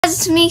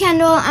guys, it's me,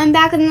 Kendall. I'm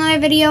back with another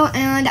video,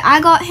 and I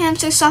got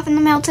hamster stuff in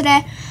the mail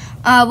today.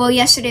 Well,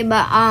 yesterday,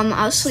 but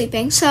I was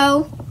sleeping.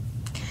 So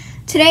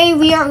today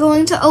we are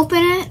going to open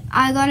it.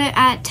 I got it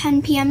at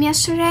 10 p.m.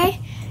 yesterday,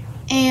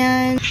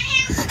 and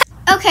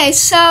okay.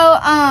 So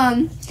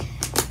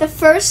the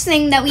first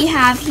thing that we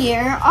have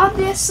here,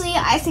 obviously,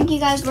 I think you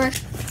guys were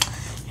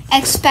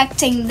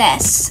expecting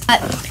this.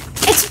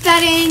 It's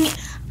bedding.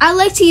 I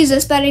like to use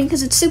this bedding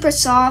because it's super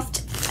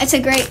soft. It's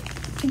a great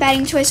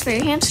bedding choice for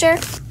your hamster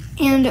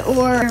and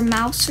or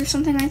mouse or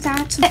something like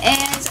that. So it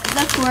is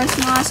the forest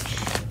moss,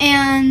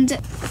 and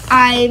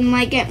I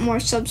might get more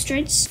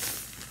substrates.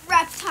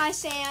 Reptile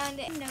sand,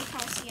 no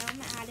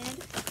calcium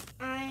added.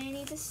 I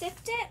need to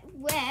sift it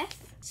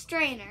with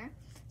strainer.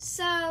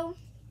 So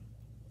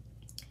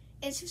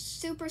it's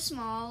super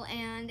small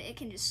and it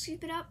can just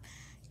scoop it up,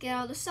 get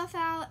all the stuff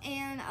out,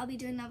 and I'll be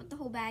doing that with the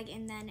whole bag.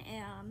 And then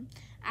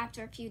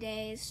after a few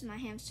days, my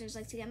hamsters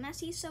like to get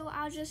messy, so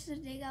I'll just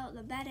dig out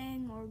the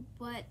bedding or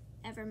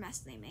whatever mess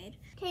they made.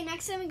 Okay,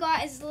 next thing we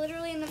got is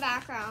literally in the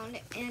background,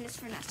 and it's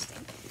for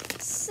nesting.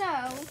 So,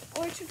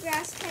 orchard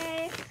grass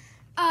hay.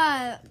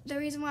 The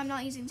reason why I'm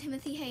not using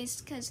Timothy hay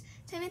is because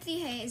Timothy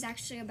hay is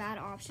actually a bad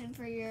option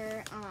for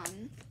your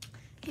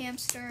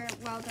hamster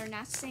while they're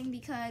nesting,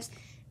 because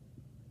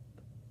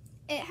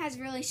it has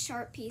really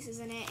sharp pieces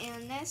in it,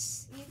 and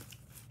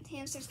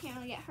hamsters can't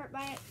really get hurt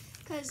by it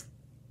because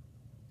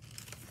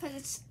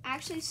it's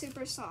actually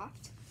super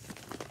soft.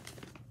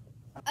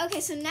 Okay,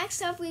 so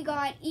next up we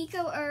got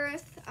Eco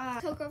Earth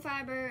cocoa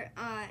fiber,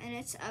 and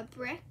it's a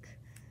brick,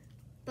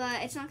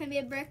 but it's not going to be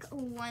a brick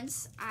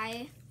once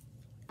I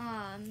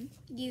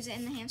use it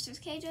in the hamsters'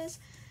 cages.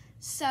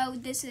 So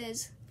this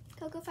is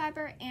cocoa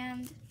fiber,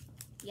 and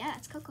yeah,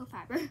 it's cocoa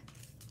fiber.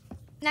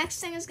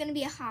 Next thing is going to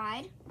be a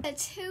hide. A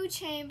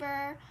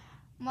 2-chamber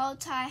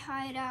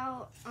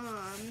multi-hideout.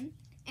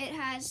 It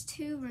has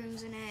 2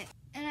 rooms in it.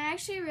 And I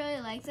actually really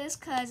like this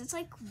because it's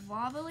like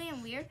wobbly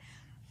and weird.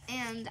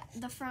 And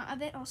the front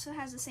of it also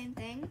has the same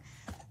thing.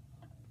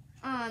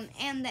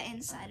 And the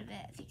inside of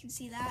it, if you can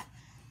see that.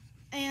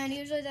 And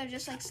usually they're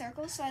just like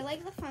circles. So I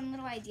like the fun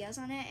little ideas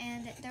on it.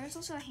 And there was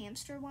also a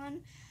hamster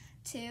one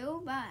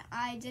too, but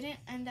I didn't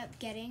end up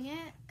getting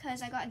it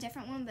because I got a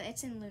different one, but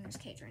it's in Lunar's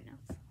cage right now.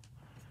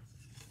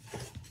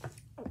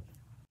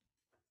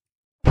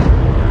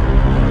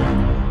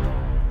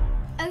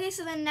 Okay,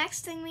 so the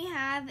next thing we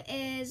have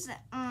is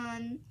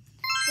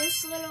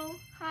this little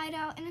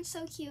hideout, and it's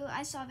so cute.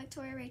 I saw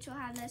Victoria Rachel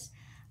have this.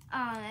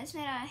 It's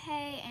made out of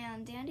hay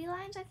and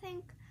dandelions, I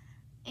think,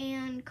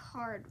 and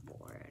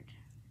cardboard.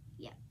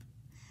 Yep.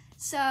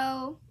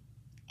 So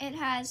it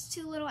has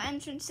 2 little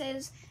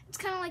entrances. It's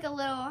kind of like a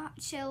little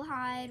chill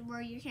hide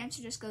where your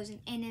hamster just goes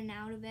in and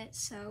out of it.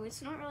 So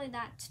it's not really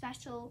that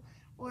special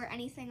or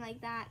anything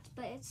like that,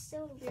 but it's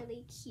still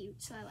really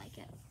cute, so I like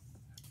it.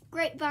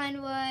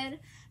 Grapevine wood.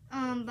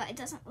 But it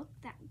doesn't look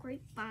that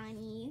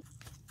grapevine-y.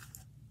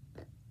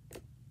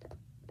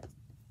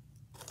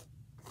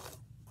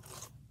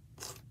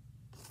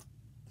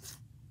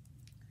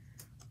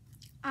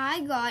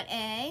 I got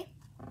a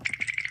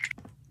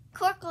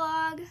cork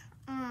log.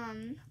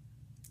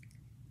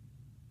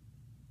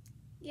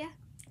 Yeah,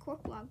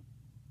 cork log.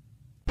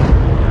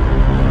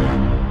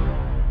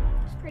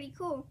 It's pretty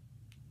cool.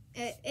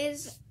 It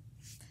is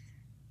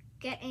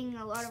getting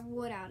a lot of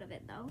wood out of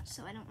it though,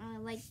 so I don't really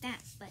like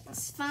that, but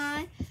it's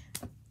fine.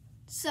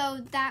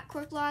 So that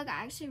cork log,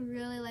 I actually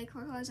really like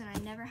cork logs, and I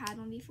never had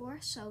one before,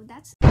 so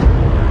that's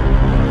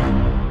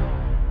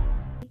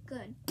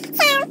good.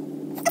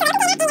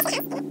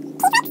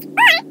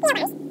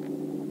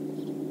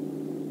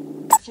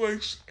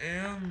 Flakes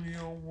and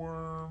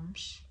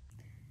mealworms.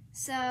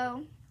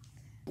 So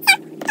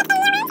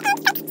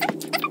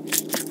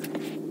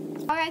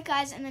alright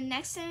guys, and the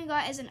next thing we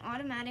got is an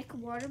automatic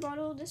water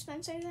bottle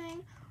dispenser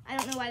thing. I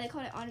don't know why they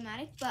call it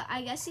automatic, but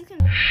I guess you can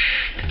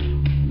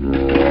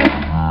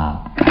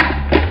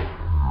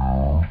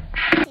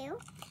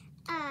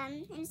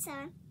and so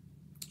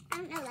I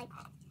don't know, like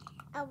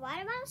a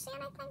water bottle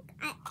stand, I think.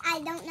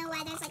 I don't know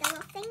why there's like a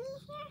little thingy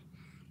here,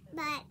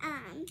 but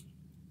I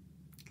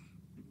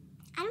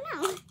don't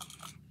know.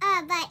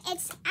 But it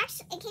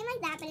came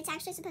like that, but it's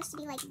actually supposed to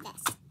be like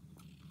this.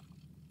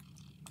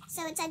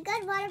 So it's a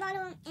good water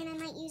bottle, and I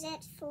might use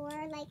it for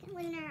like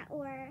Lunar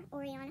or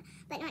Orion,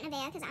 but not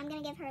Nevaeh, because I'm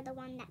going to give her the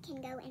one that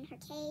can go in her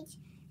cage.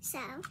 So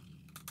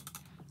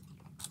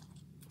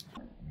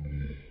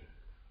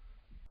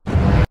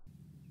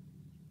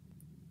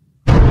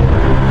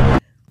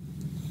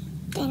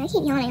dang, I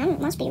keep yawning. I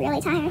must be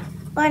really tired,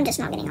 or I'm just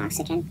not getting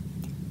oxygen.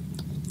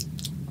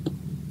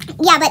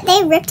 Yeah, but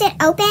they ripped it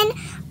open,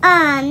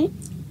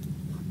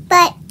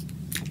 but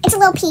it's a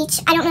little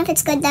peach. I don't know if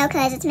it's good though,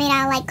 because it's made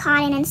out of like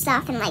cotton and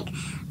stuff, and like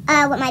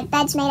what my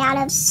bed's made out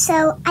of.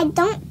 So I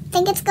don't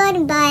think it's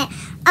good, but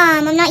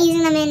I'm not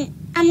using them in.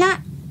 I'm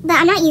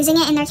not using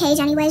it in their cage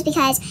anyways,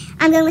 because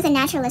I'm going with a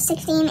naturalistic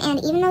theme. And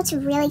even though it's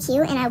really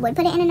cute, and I would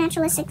put it in a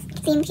naturalistic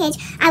theme cage,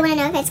 I want to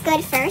know if it's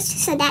good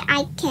first, so that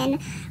I can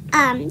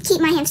keep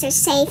my hamsters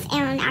safe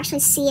and actually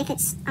see if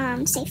it's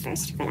safe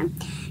first for them.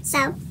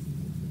 So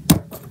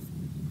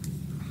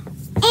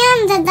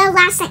the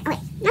last thing, wait,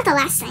 not the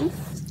last thing,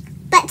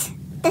 but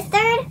the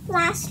third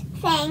last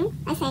thing,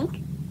 I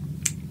think,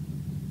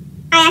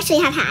 I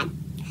actually have had.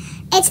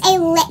 It's a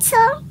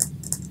little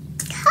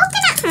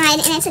coconut hide,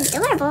 and it's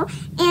adorable,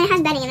 and it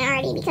has bedding in it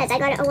already because I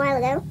got it a while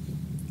ago.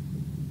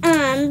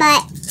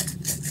 But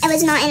it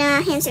was not in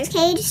a hamster's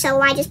cage,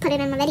 so I just put it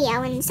in the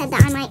video and said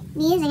that I might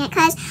be using it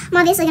because I'm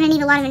obviously going to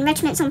need a lot of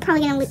enrichment, so I'm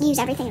probably going to use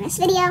everything in this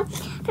video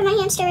for my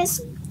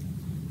hamsters.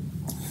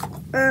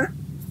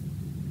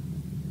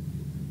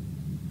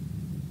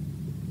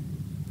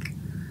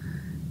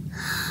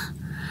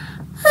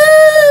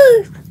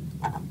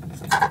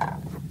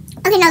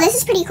 Okay, no, this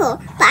is pretty cool,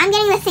 but I'm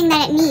getting the thing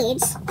that it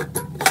needs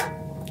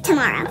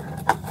tomorrow,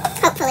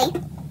 hopefully,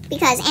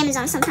 because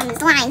Amazon sometimes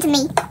is lying to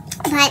me,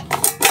 but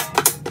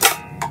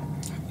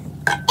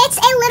it's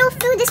a little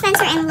food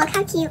dispenser, and look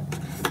how cute.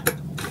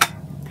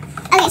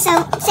 Okay,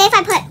 so say if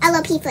I put a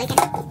little pea flake in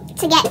it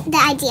to get the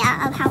idea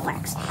of how it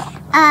works.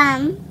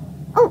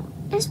 Oh,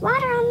 there's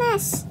water on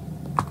this.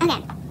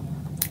 Okay,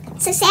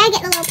 so say I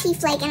get the little pea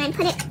flake and I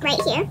put it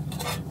right here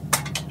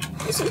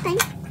or something.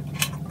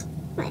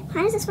 Wait,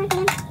 how does this work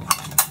again?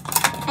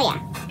 Oh yeah.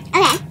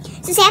 Okay,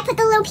 so say I put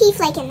the little pea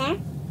flake in there.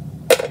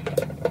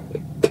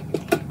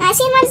 Now I've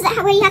seen ones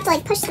where you have to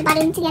like push the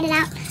button to get it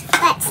out,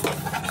 but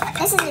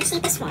this is the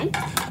cheapest one,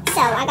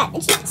 so I got the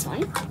cheapest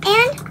one.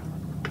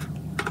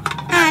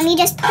 And you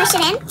just push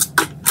it in.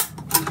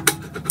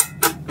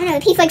 Oh no,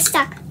 the pea flake's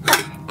stuck.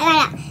 Oh, I got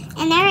it out.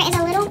 And there is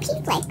a little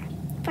pea flake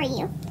for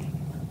you.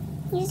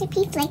 Here's a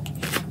pea flake.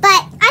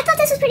 But I thought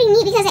this was pretty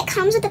neat because it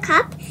comes with a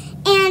cup,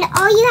 and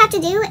all you have to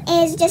do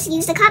is just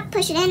use the cup,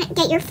 push it in,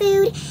 get your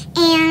food,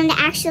 and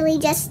actually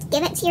just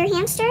give it to your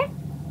hamster.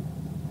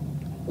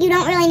 You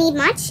don't really need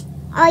much.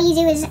 All you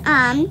do is, you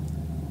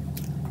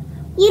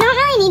don't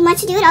really need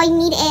much to do it. All you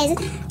need is,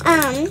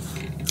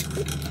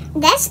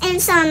 this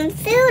and some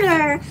food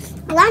or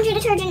laundry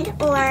detergent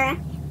or,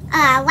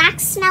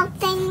 wax melt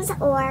things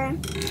or,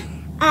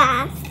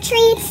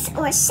 treats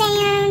or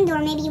sand, or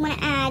maybe you want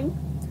to add,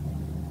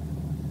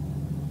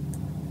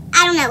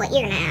 I don't know what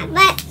you're going to add,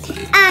 but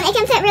it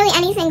can fit really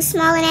anything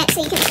small in it,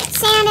 so you can fit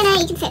sand in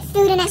it, you can fit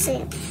food in it,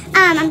 so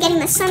I'm getting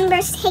the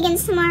Sunburst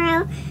Higgins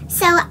tomorrow,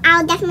 so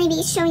I'll definitely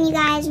be showing you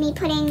guys me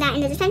putting that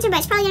in the dispenser, but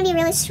it's probably going to be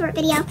a really short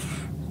video,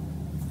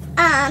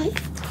 and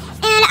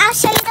I'll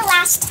show you the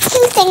last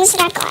two things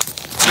that I got.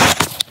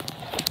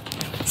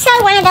 So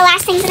one of the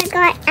last things that I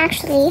got,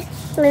 actually,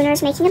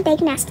 Lunar's making a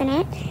big nest in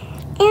it,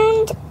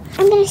 and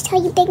I'm going to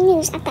tell you big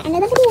news at the end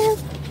of the video.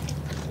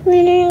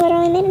 Lunar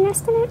literally made a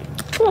nest in it.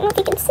 I don't know if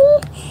you can see,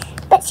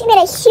 but she made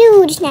a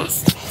huge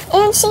nest,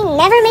 and she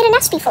never made a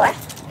nest before.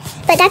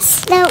 But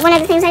that's one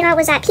of the things I got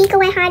was that peek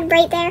away hide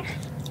right there,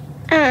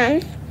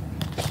 and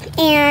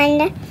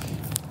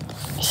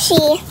she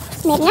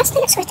made a nest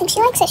in it, so I think she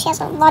likes it. She has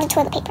a lot of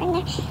toilet paper in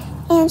there,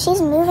 and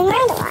she's moving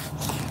around a lot.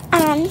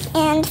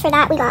 And for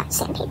that we got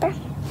sandpaper.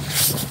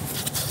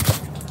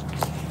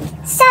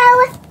 So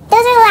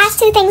those are the last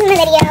two things in the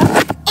video,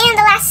 and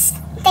the last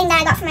thing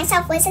that I got for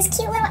myself was this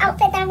cute little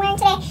outfit that I'm wearing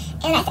today,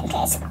 and I think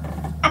it's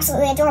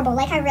absolutely adorable.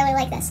 Like, I really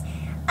like this.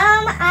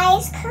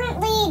 I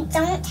currently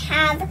don't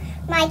have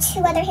my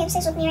two other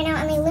hamsters with me right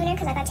now, only Lunar,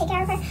 because I gotta take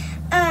care of her.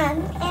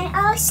 And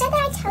I'll say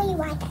that I tell you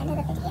why at the end of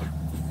the video.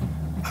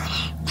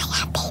 Lunar, I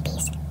have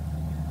babies.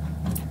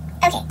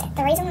 Okay,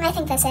 the reason why I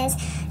think this is,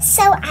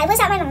 so I was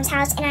at my mom's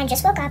house, and I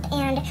just woke up,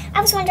 and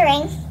I was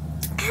wondering,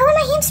 how are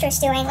my hamsters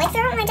doing? Like,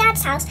 they're at my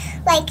dad's house.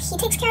 Like, he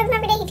takes care of them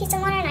every day, he feeds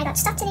them water, and I got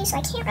stuff to do, so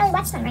I can't really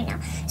watch them right now.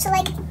 So,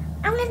 like,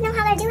 I want to know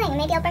how they're doing, and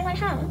maybe I'll bring one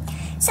home.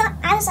 So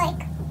I was like,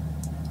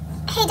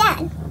 hey,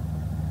 Dad,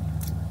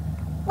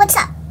 what's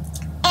up?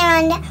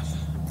 And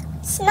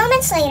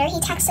moments later, he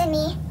texted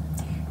me,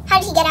 how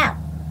did he get out?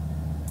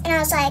 And I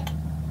was like,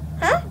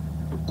 huh?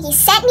 He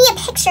sent me a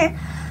picture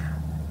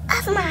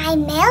of my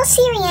male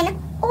Syrian,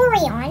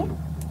 Orion,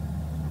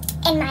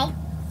 and my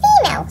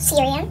female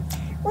Syrian,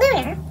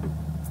 Lunar,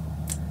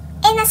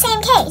 in the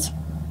same cage.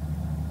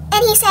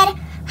 And he said,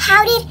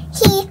 how did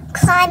he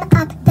climb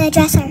up the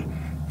dresser?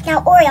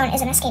 Now, Orion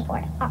is an escape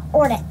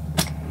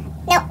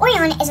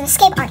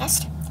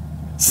artist.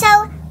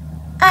 So,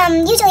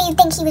 usually you'd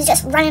think he was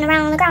just running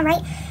around on the ground,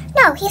 right?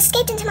 No, he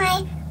escaped into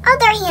my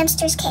other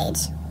hamster's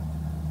cage.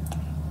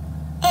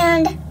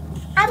 And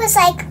I was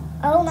like,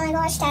 oh my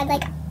gosh, Dad,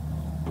 like,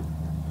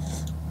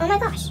 oh my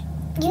gosh,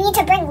 you need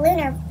to bring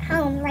Lunar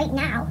home right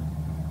now.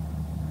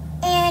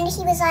 And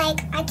he was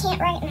like, I can't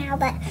right now,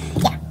 but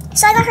yeah.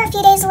 So I got her a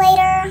few days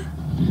later.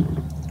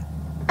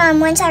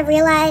 Once I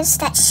realized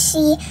that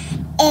she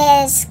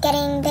is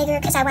getting bigger,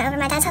 because I went over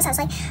to my dad's house, I was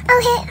like,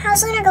 oh hey,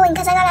 how's Lunar going?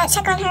 Because I gotta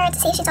check on her to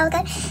see if she's all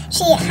good.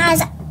 She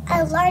has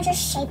a larger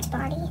shaped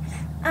body.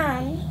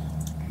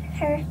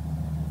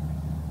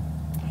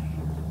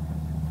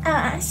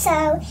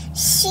 So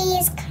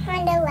she's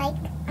kind of like,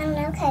 I don't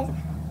know, because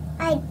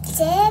I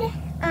did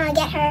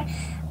get her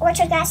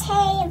orchard grass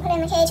hay and put it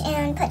in the cage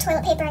and put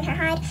toilet paper in her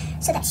hide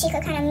so that she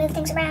could kind of move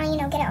things around, you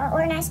know, get it all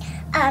organized.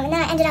 And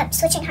then I ended up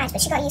switching hides,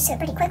 but she got used to it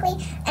pretty quickly,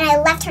 and I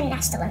left her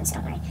nest alone, so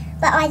don't worry.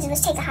 But all I did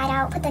was take the hide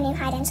out, put the new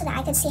hide in so that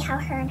I could see how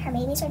her and her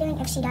babies were doing,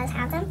 if she does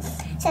have them.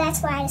 So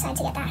that's why I decided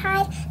to get that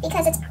hide,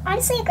 because it's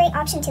honestly a great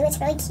option too. It's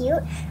really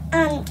cute.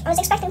 I was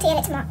expecting to get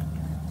it tomorrow.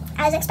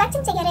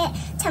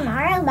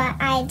 But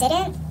I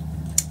didn't,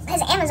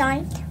 because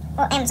Amazon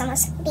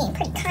was being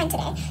pretty kind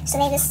today, so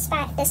they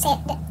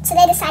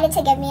decided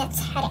to give me it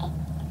today,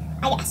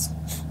 I guess.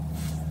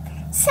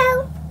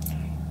 So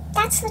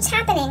that's what's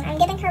happening. I'm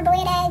giving her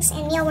boiled eggs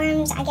and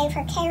mealworms. I gave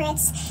her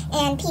carrots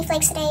and pea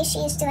flakes today.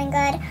 She's doing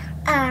good.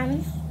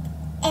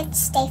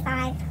 It's day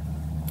 5,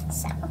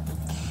 so,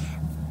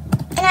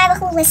 and I have a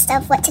whole list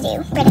of what to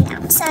do written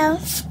down. So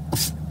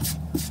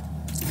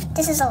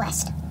this is a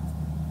list.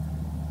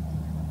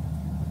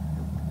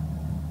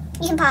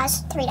 You can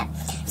pause to read it.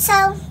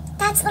 So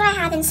that's what I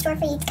have in store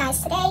for you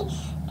guys today,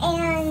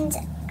 and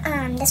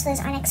this was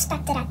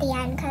unexpected at the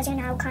end because, you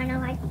know, kind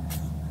of like,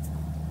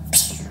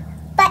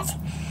 but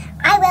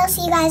I will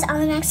see you guys on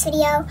the next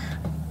video.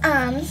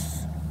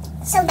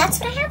 So that's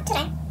what I have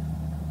today,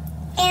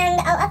 and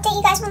I'll update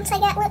you guys once I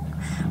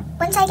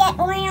get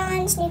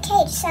Orion's new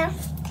cage. So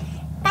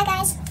bye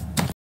guys.